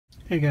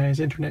Hey guys,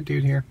 Internet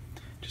Dude here.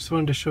 Just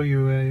wanted to show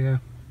you an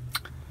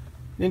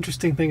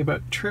interesting thing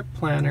about Trip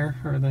Planner,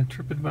 or the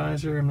Trip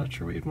Advisor. I'm not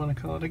sure what you'd want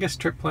to call it. I guess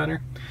Trip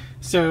Planner.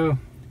 So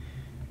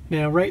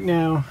right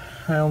now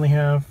I only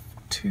have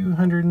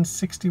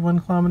 261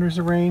 kilometers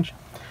of range,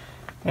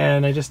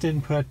 and I just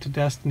input a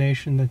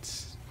destination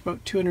that's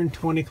about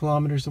 220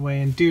 kilometers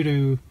away, and due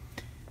to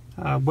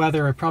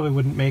weather I probably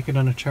wouldn't make it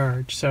on a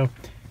charge,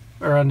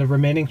 or on the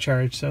remaining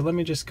charge. So let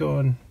me just go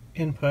and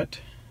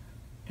input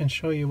and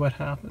show you what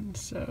happens.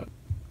 So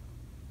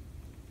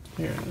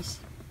here it is.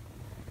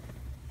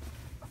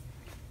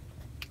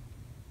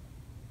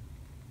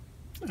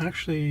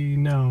 Actually,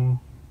 no,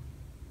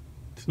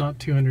 it's not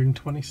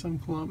 220 some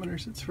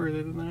kilometers, it's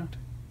further than that.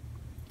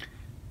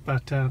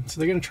 But so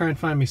they're going to try and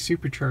find me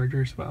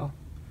superchargers. Well,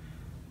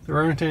 there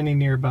aren't any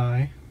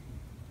nearby,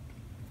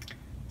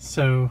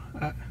 so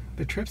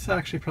the trip's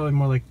actually probably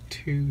more like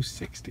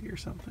 260 or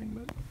something.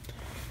 But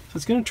so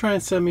it's going to try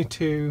and send me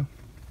to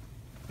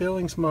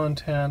Billings,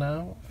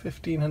 Montana,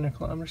 1,500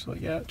 kilometers. So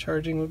yeah,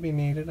 charging would be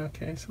needed.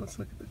 Okay, so let's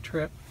look at the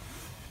trip.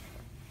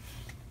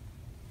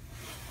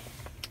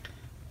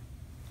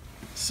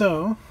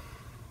 So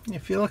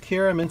if you look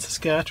here, I'm in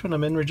Saskatchewan,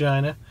 I'm in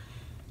Regina.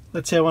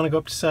 Let's say I want to go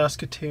up to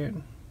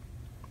Saskatoon.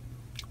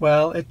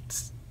 Well,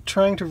 it's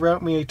trying to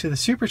route me to the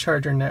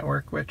supercharger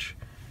network, which,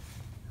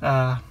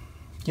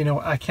 you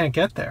know, I can't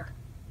get there.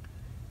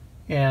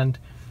 And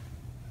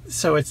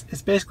so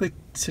it's basically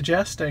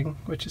suggesting,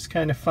 which is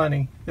kind of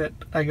funny, that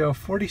I go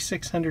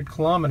 4,600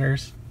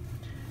 kilometers.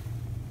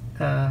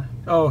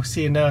 Oh,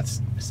 see, now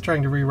it's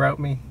trying to reroute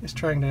me. It's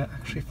trying to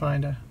actually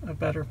find a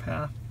better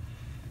path.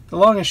 The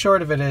long and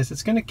short of it is,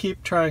 it's going to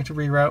keep trying to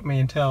reroute me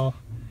until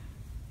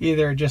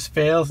either it just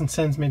fails and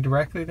sends me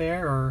directly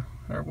there, or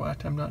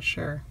what, I'm not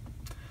sure.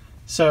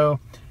 So,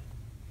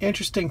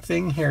 interesting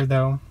thing here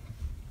though,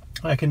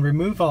 I can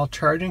remove all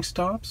charging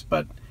stops,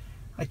 but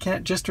I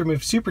can't just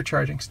remove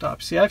supercharging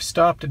stops. See, I've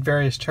stopped at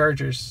various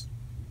chargers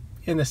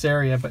in this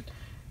area, but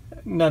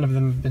none of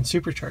them have been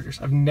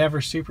superchargers. I've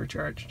never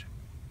supercharged.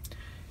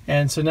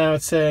 And so now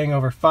it's saying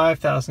over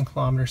 5,000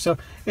 kilometers. So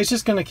it's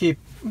just going to keep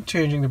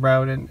changing the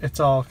route, and it's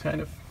all kind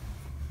of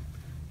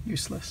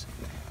useless.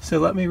 So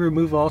let me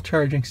remove all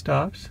charging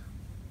stops.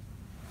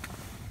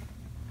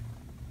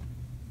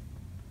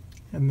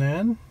 And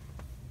then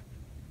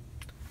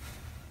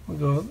we'll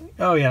go,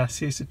 oh yeah,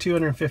 see, so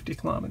 250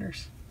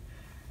 kilometers.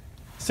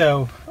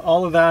 So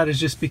all of that is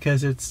just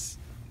because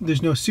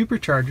there's no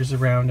superchargers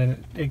around,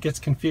 and it gets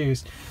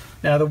confused.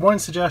 Now the one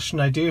suggestion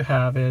I do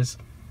have is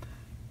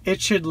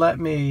it should let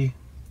me,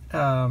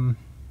 it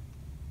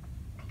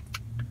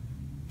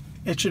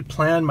should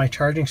plan my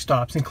charging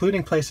stops,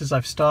 including places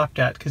I've stopped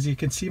at, because you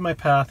can see my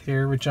path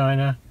here,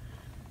 Regina,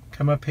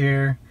 come up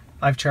here.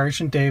 I've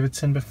charged in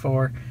Davidson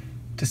before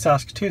to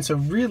Saskatoon. So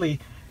really,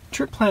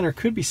 Trip Planner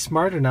could be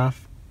smart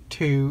enough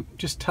to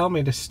just tell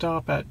me to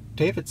stop at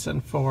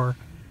Davidson for,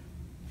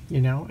 you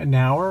know, an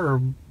hour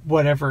or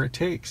whatever it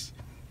takes,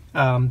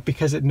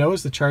 because it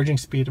knows the charging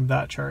speed of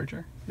that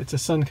charger. It's a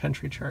Sun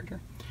Country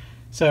charger.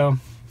 So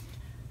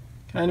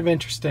kind of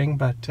interesting,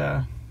 but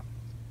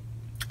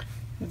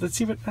let's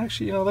see what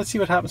actually, you know, let's see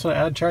what happens when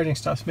I add charging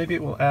stops. Maybe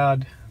it will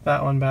add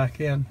that one back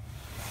in.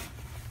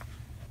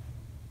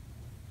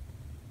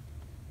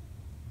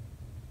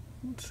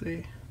 Let's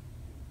see.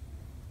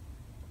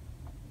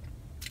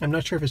 I'm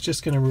not sure if it's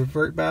just going to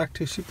revert back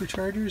to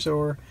superchargers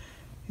or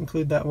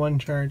include that one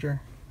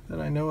charger that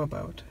I know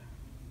about.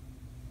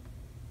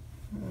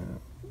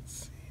 Let's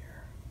see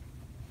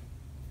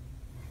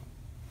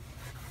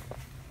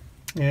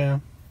here. Yeah.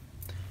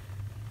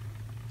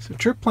 So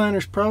Trip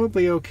Planner's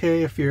probably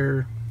okay if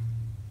you're,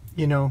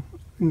 you know,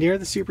 near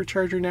the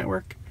supercharger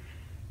network.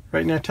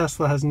 Right now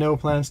Tesla has no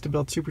plans to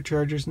build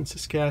superchargers in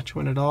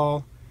Saskatchewan at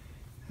all.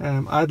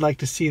 I'd like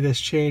to see this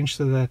change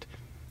so that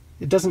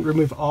it doesn't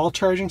remove all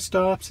charging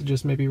stops, it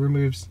just maybe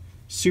removes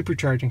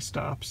supercharging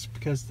stops,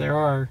 because there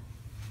are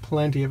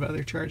plenty of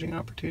other charging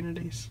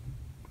opportunities.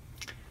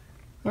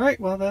 Alright,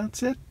 well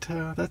that's it.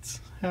 That's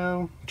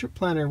how Trip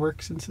Planner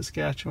works in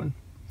Saskatchewan.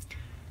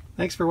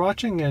 Thanks for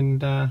watching,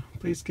 and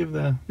please give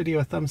the video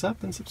a thumbs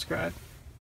up and subscribe.